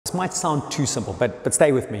This might sound too simple, but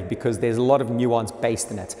stay with me because there's a lot of nuance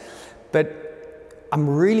based in it. But I'm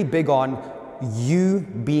really big on you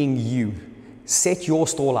being you. Set your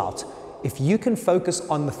stall out. If you can focus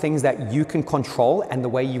on the things that you can control and the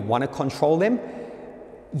way you want to control them,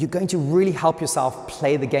 you're going to really help yourself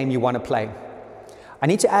play the game you want to play. I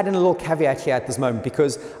need to add in a little caveat here at this moment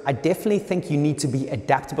because I definitely think you need to be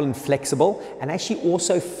adaptable and flexible and actually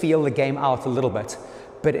also feel the game out a little bit.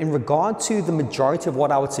 But in regard to the majority of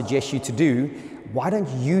what I would suggest you to do, why don't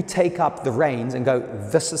you take up the reins and go,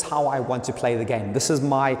 this is how I want to play the game. This is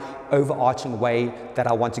my overarching way that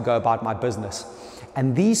I want to go about my business.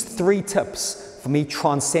 And these 3 tips for me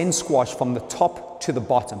transcend squash from the top to the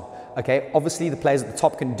bottom. Okay, obviously the players at the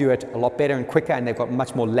top can do it a lot better and quicker and they've got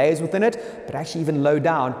much more layers within it, but actually even low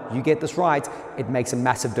down, you get this right, it makes a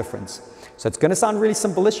massive difference. So it's going to sound really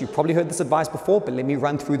simple-ish. You've probably heard this advice before, but let me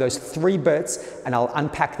run through those 3 bits and I'll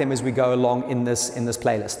unpack them as we go along in this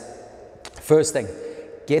playlist. First thing,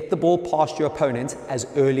 get the ball past your opponent as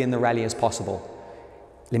early in the rally as possible.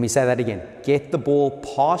 Let me say that again. Get the ball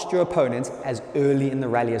past your opponent as early in the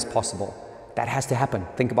rally as possible. That has to happen.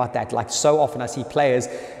 Think about that. Like so often I see players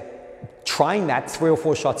trying that 3 or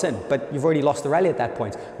 4 shots in, but you've already lost the rally at that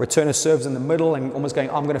point. Returner serves in the middle and almost going,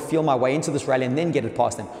 I'm going to feel my way into this rally and then get it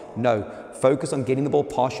past them. No, focus on getting the ball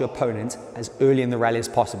past your opponent as early in the rally as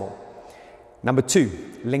possible. Number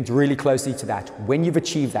 2, linked really closely to that, when you've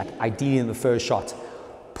achieved that, ideally in the first shot,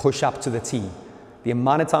 push up to the tee. The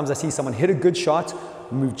amount of times I see someone hit a good shot,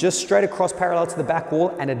 move just straight across parallel to the back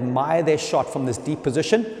wall and admire their shot from this deep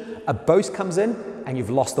position, a boast comes in and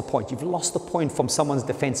you've lost the point. You've lost the point from someone's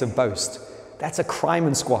defensive boast. That's a crime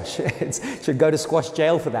in squash. It should go to squash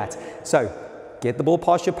jail for that. So get the ball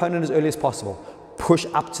past your opponent as early as possible. Push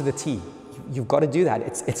up to the tee. You've got to do that.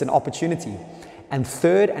 It's an opportunity. And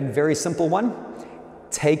third and very simple one,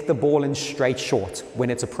 take the ball in straight short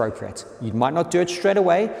when it's appropriate. You might not do it straight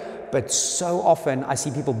away, but so often I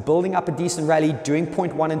see people building up a decent rally, doing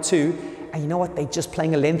point 1 and 2, and you know what? They're just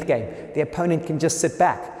playing a length game. The opponent can just sit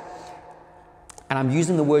back. And I'm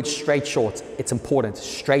using the word straight short. It's important,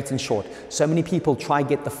 straight and short. So many people try and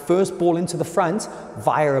get the first ball into the front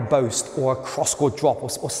via a boast or a cross-court drop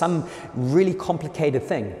or some really complicated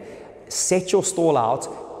thing. Set your stall out,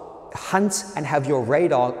 hunt and have your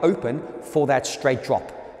radar open for that straight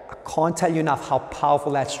drop. I can't tell you enough how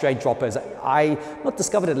powerful that straight drop is. I not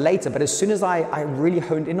discovered it later, but as soon as I really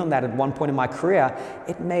honed in on that at one point in my career,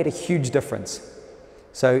 it made a huge difference.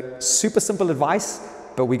 So super simple advice,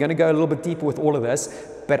 but we're going to go a little bit deeper with all of this.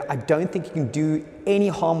 But I don't think you can do any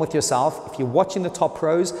harm with yourself. If you're watching the top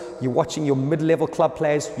pros, you're watching your mid-level club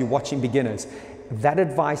players, you're watching beginners. That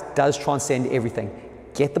advice does transcend everything.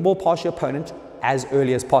 Get the ball past your opponent as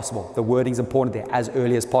early as possible. The wording's important there, as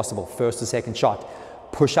early as possible, first or second shot.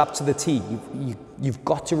 Push up to the tee. You've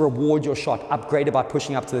got to reward your shot, upgrade it by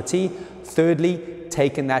pushing up to the tee. Thirdly,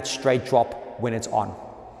 taking that straight drop when it's on.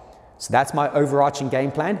 So that's my overarching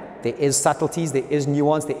game plan. There is subtleties, there is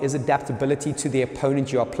nuance, there is adaptability to the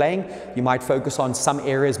opponent you are playing. You might focus on some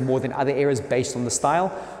areas more than other areas based on the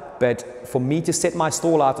style. But for me to set my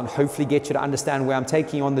stall out and hopefully get you to understand where I'm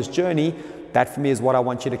taking you on this journey, that for me is what I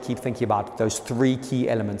want you to keep thinking about, those 3 key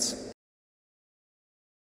elements.